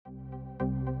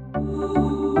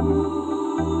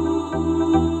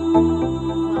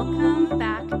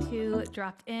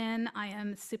dropped in. I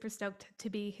am super stoked to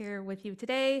be here with you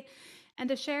today and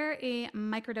to share a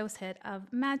microdose hit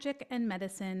of magic and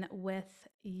medicine with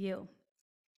you.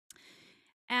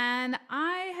 And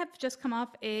I have just come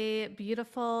off a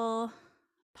beautiful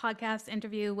podcast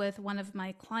interview with one of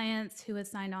my clients who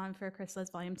has signed on for Chrysalis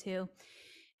Volume 2.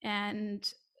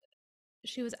 And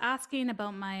she was asking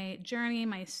about my journey,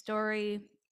 my story,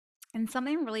 and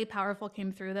something really powerful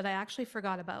came through that I actually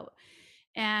forgot about.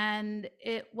 And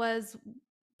it was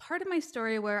part of my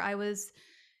story where I was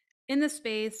in the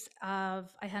space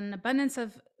of, I had an abundance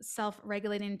of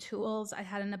self-regulating tools. I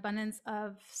had an abundance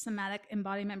of somatic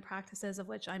embodiment practices, of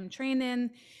which I'm trained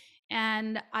in.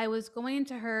 And I was going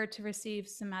to her to receive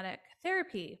somatic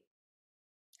therapy.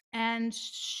 And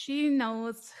she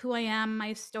knows who I am,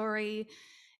 my story,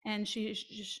 and she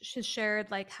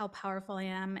shared like how powerful I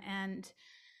am. And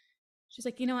she's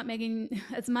like, you know what, Megan,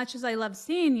 as much as I love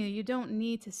seeing you, you don't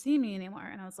need to see me anymore.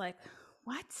 And I was like,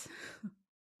 what?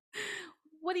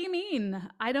 What do you mean?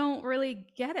 I don't really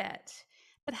get it.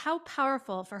 But how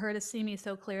powerful for her to see me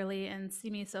so clearly and see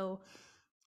me so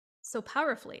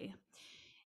powerfully.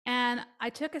 And I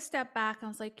took a step back. I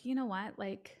was like, you know what?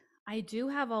 Like, I do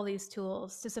have all these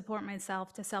tools to support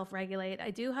myself, to self-regulate.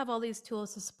 I do have all these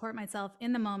tools to support myself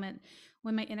in the moment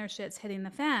when my inner shit's hitting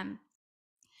the fan.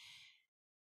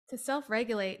 To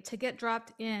self-regulate, to get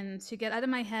dropped in, to get out of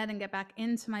my head and get back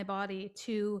into my body,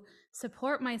 to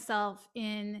support myself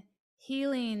in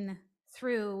healing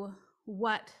through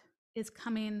what is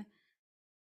coming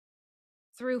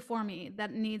through for me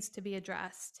that needs to be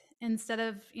addressed. Instead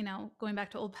of, going back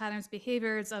to old patterns,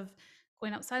 behaviors of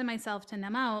going outside of myself to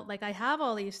numb out, like I have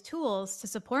all these tools to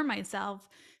support myself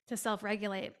to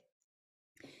self-regulate.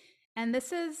 And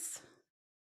this is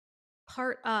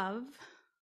part of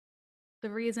the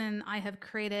reason I have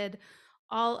created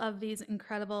all of these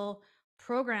incredible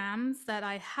programs that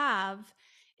I have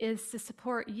is to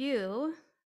support you,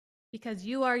 because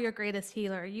you are your greatest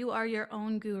healer. You are your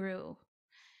own guru.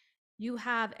 You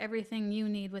have everything you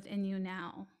need within you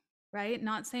now, right?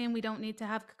 Not saying we don't need to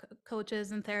have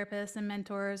coaches and therapists and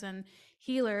mentors and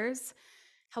healers.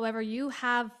 However, you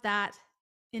have that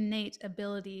innate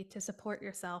ability to support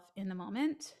yourself in the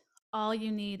moment. All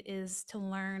you need is to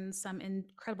learn some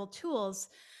incredible tools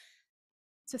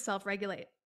to self-regulate.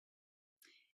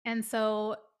 And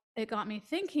so it got me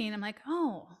thinking, I'm like,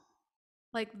 oh,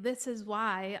 like this is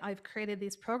why I've created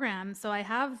these programs. So I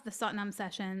have the Satnam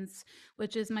sessions,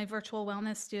 which is my virtual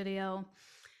wellness studio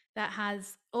that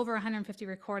has over 150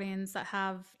 recordings that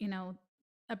have,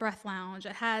 a breath lounge.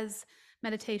 It has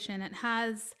meditation. It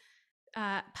has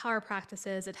power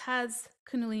practices. It has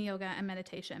Kundalini yoga and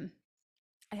meditation.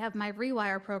 I have my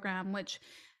Rewire program, which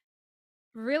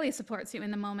really supports you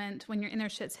in the moment when your inner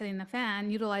shit's hitting the fan,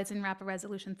 utilizing rapid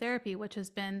resolution therapy, which has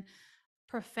been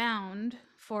profound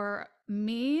for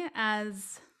me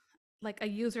as like a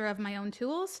user of my own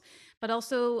tools, but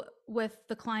also with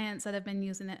the clients that have been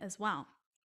using it as well.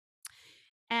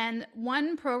 And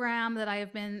one program that I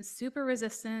have been super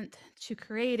resistant to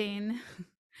creating,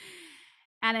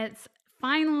 and it's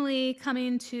finally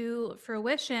coming to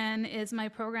fruition, is my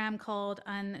program called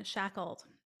Unshackled.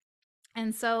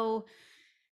 And so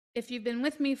if you've been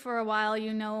with me for a while,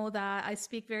 you know that I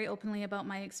speak very openly about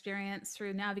my experience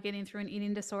through navigating through an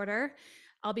eating disorder.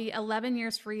 I'll be 11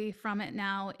 years free from it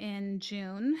now in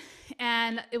June.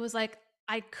 And it was like,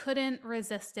 I couldn't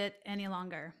resist it any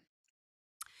longer.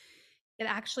 It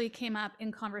actually came up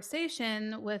in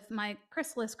conversation with my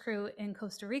Chrysalis crew in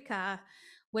Costa Rica,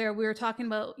 where we were talking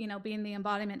about, being the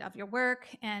embodiment of your work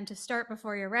and to start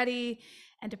before you're ready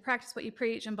and to practice what you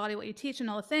preach, embody what you teach and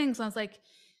all the things. And I was like,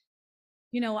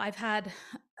 I've had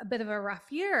a bit of a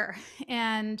rough year,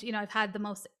 and, I've had the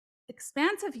most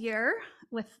expansive year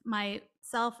with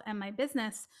myself and my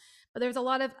business, but there's a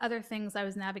lot of other things I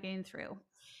was navigating through.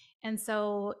 And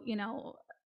so,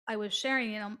 I was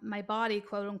sharing, my body,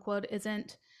 quote unquote,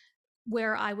 isn't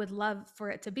where I would love for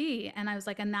it to be. And I was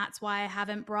like, and that's why I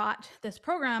haven't brought this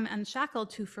program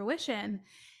Unshackled to fruition.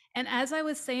 And as I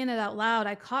was saying it out loud,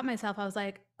 I caught myself. I was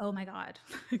like, oh my God,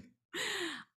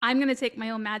 I'm going to take my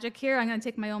own magic here. I'm going to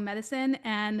take my own medicine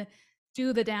and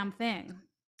do the damn thing.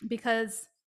 Because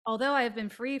although I have been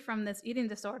free from this eating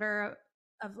disorder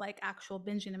of like actual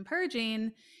binging and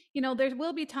purging, there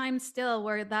will be times still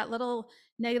where that little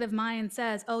negative mind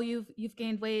says, oh, you've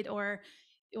gained weight, or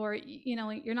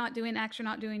you're not doing X, you're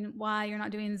not doing Y, you're not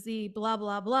doing Z, blah,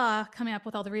 blah, blah, coming up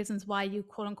with all the reasons why you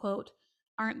quote unquote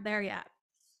aren't there yet.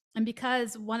 And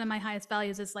because one of my highest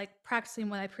values is like practicing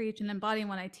what I preach and embodying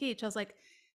what I teach, I was like,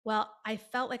 well, I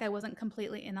felt like I wasn't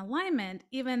completely in alignment,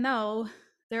 even though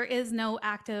there is no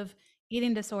active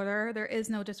eating disorder, there is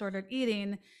no disordered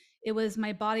eating. It was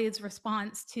my body's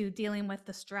response to dealing with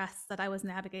the stress that I was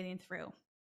navigating through.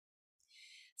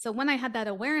 So when I had that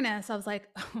awareness, I was like,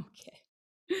 okay,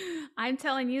 I'm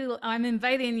telling you, I'm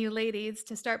inviting you ladies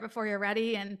to start before you're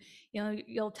ready. And,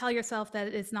 you'll tell yourself that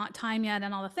it's not time yet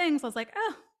and all the things. I was like,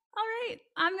 oh, all right,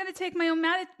 I'm going to take my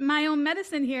own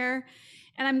medicine here.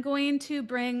 And I'm going to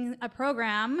bring a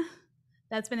program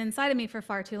that's been inside of me for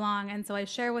far too long. And so I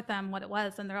share with them what it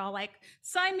was. And they're all like,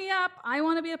 sign me up. I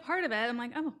want to be a part of it. I'm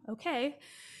like, oh, okay.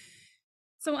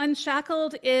 So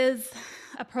Unshackled is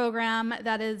a program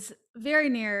that is very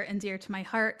near and dear to my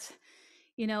heart.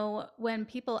 When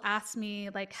people ask me,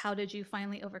 like, how did you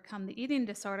finally overcome the eating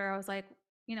disorder? I was like,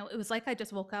 it was like I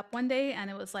just woke up one day and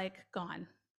it was like gone.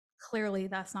 Clearly,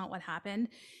 that's not what happened.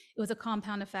 It was a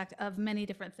compound effect of many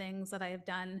different things that I have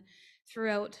done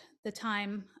throughout the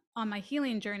time on my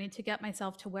healing journey to get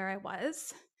myself to where I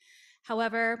was.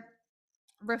 However,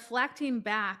 reflecting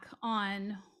back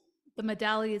on the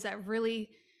modalities that really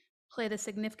played a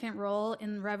significant role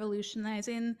in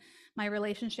revolutionizing my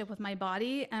relationship with my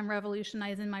body and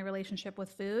revolutionizing my relationship with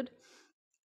food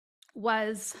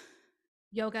was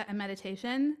yoga and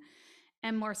meditation,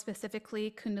 and more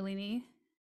specifically, Kundalini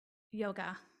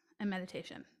yoga and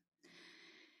meditation.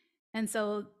 And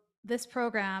so this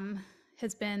program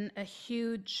has been a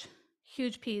huge,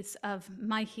 huge piece of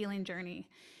my healing journey.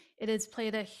 It has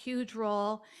played a huge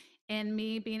role in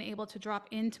me being able to drop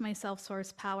into my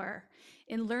self-source power,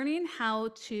 in learning how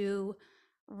to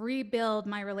rebuild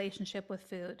my relationship with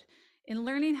food, in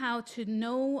learning how to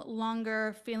no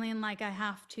longer feeling like I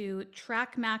have to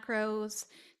track macros,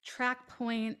 track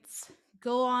points,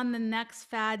 go on the next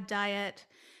fad diet,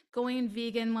 going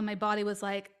vegan when my body was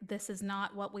like, this is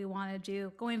not what we want to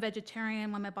do, going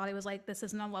vegetarian when my body was like, this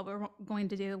is not what we're going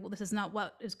to do, this is not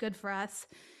what is good for us.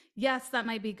 Yes, that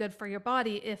might be good for your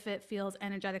body if it feels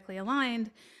energetically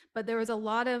aligned, but there was a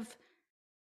lot of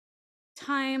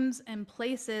times and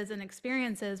places and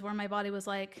experiences where my body was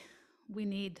like, we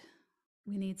need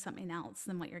something else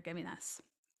than what you're giving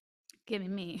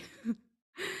me.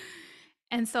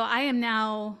 And so I am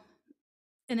now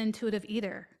an intuitive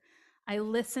eater. I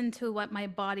listen to what my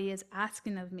body is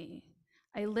asking of me.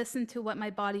 I listen to what my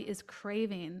body is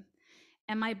craving.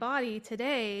 And my body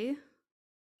today,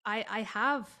 I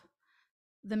have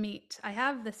the meat, I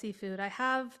have the seafood, I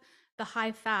have the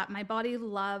high fat. My body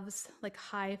loves like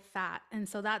high fat. And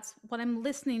so that's what I'm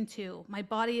listening to. My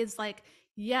body is like,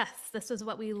 yes, this is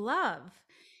what we love.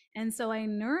 And so I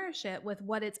nourish it with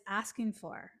what it's asking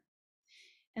for.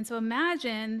 And so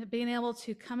imagine being able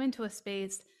to come into a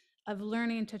space of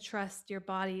learning to trust your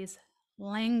body's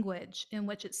language in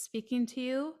which it's speaking to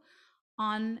you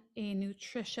on a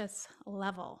nutritious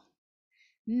level.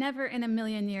 Never in a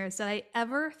million years did I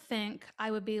ever think I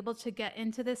would be able to get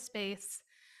into this space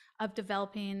of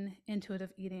developing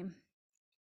intuitive eating.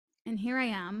 And here I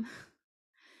am,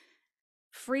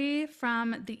 free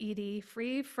from the ED,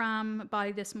 free from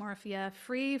body dysmorphia,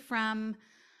 free from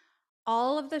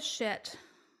all of the shit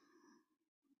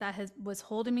that was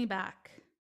holding me back,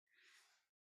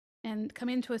 and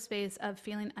coming to a space of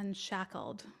feeling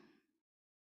unshackled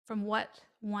from what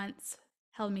once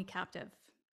held me captive.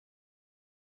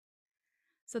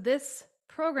 So this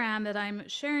program that I'm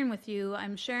sharing with you,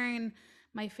 I'm sharing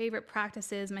my favorite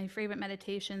practices, my favorite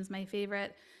meditations, my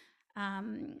favorite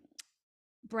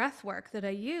breath work that I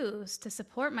use to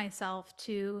support myself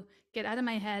to get out of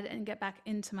my head and get back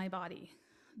into my body.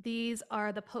 These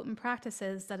are the potent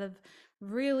practices that have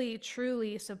really,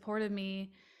 truly supported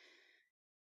me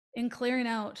in clearing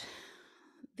out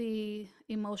the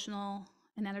emotional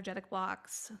and energetic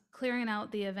blocks, clearing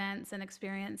out the events and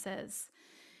experiences,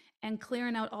 and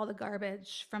clearing out all the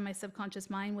garbage from my subconscious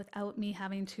mind without me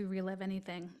having to relive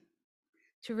anything.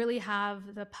 To really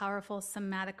have the powerful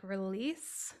somatic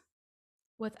release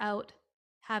without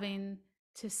having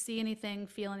to see anything,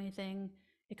 feel anything,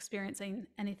 experiencing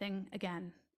anything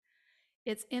again.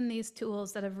 It's in these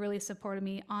tools that have really supported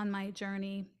me on my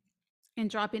journey in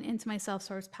dropping into my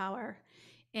self-source power,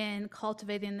 in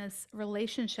cultivating this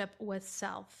relationship with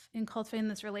self, in cultivating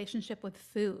this relationship with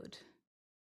food.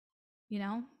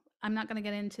 I'm not going to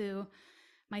get into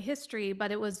my history,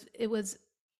 but it was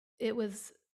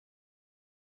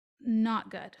not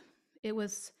good. It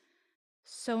was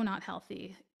so not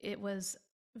healthy. It was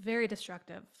very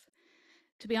destructive.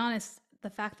 To be honest, the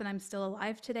fact that I'm still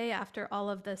alive today after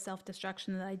all of the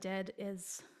self-destruction that I did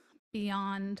is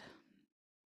beyond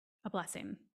a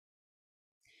blessing.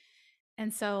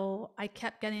 And so I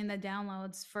kept getting the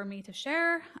downloads for me to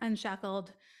share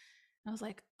Unshackled. I was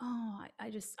like, oh,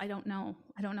 I don't know.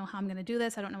 I don't know how I'm going to do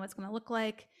this. I don't know what it's going to look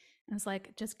like. And it's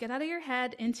like, just get out of your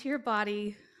head into your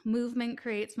body. Movement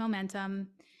creates momentum.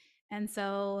 And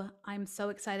so I'm so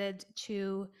excited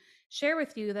to share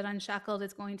with you that Unshackled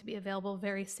is going to be available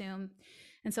very soon.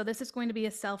 And so this is going to be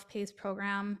a self-paced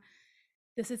program.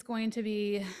 This is going to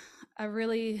be a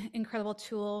really incredible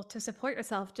tool to support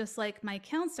yourself, just like my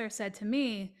counselor said to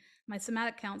me, my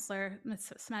somatic counselor, my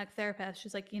somatic therapist.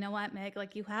 She's like, you know what, Meg,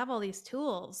 like you have all these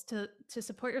tools to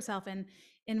support yourself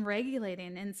in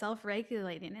regulating and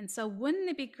self-regulating. And so wouldn't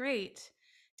it be great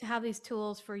to have these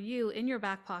tools for you in your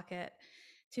back pocket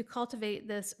to cultivate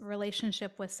this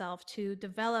relationship with self, to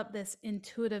develop this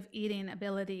intuitive eating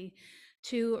ability,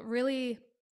 to really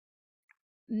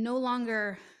no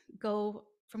longer go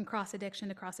from cross addiction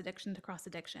to cross addiction to cross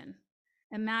addiction.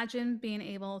 Imagine being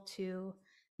able to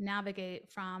navigate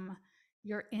from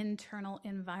your internal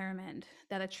environment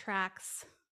that attracts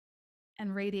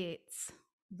and radiates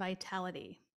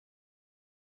vitality.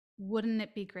 Wouldn't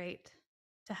it be great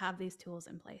to have these tools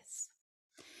in place?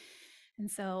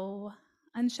 And so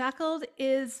Unshackled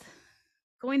is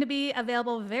going to be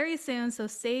available very soon, so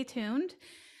stay tuned.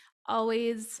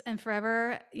 Always and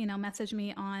forever, message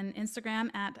me on Instagram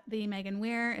at the Megan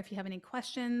Weir if you have any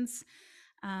questions.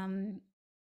 And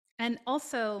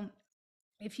also,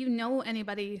 if you know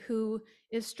anybody who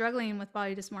is struggling with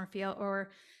body dysmorphia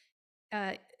or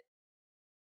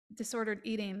disordered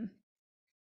eating,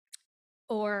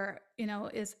 or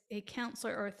is a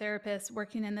counselor or a therapist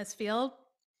working in this field,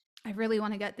 I really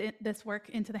want to get this work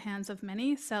into the hands of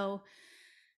many. So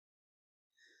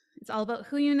it's all about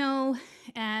who you know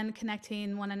and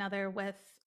connecting one another with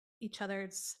each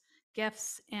other's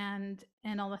gifts and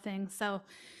all the things. So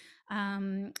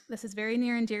this is very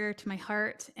near and dear to my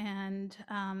heart, and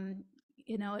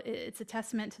it's a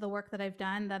testament to the work that I've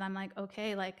done that I'm like,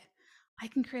 okay, like I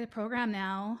can create a program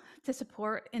now to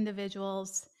support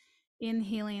individuals in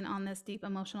healing on this deep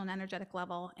emotional and energetic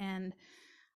level. And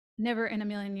never in a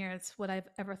million years would I've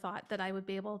ever thought that I would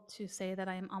be able to say that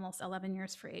I am almost 11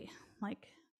 years free. Like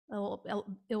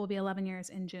it will be 11 years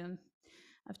in June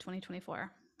of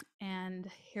 2024. And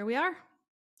here we are.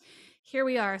 Here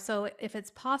we are. So if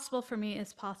it's possible for me,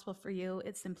 it's possible for you.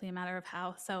 It's simply a matter of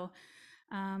how. So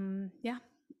yeah,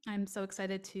 I'm so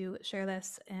excited to share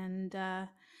this. And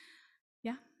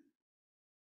yeah,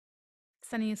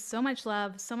 sending you so much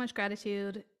love, so much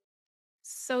gratitude.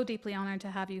 So deeply honored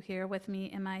to have you here with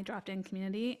me in my Dropped In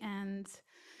community. And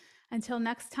until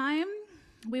next time,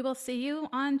 we will see you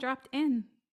on Dropped In.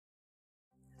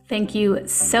 Thank you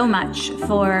so much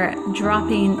for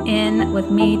dropping in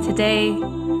with me today.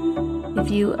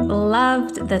 If you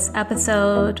loved this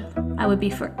episode, I would be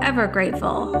forever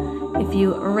grateful if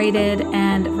you rated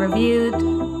and reviewed.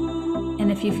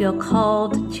 And if you feel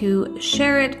called to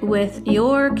share it with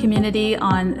your community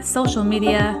on social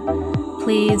media,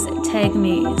 please tag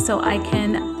me so I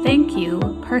can thank you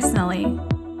personally.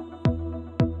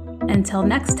 Until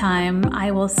next time,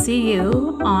 I will see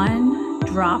you on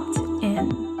Dropped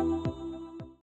In.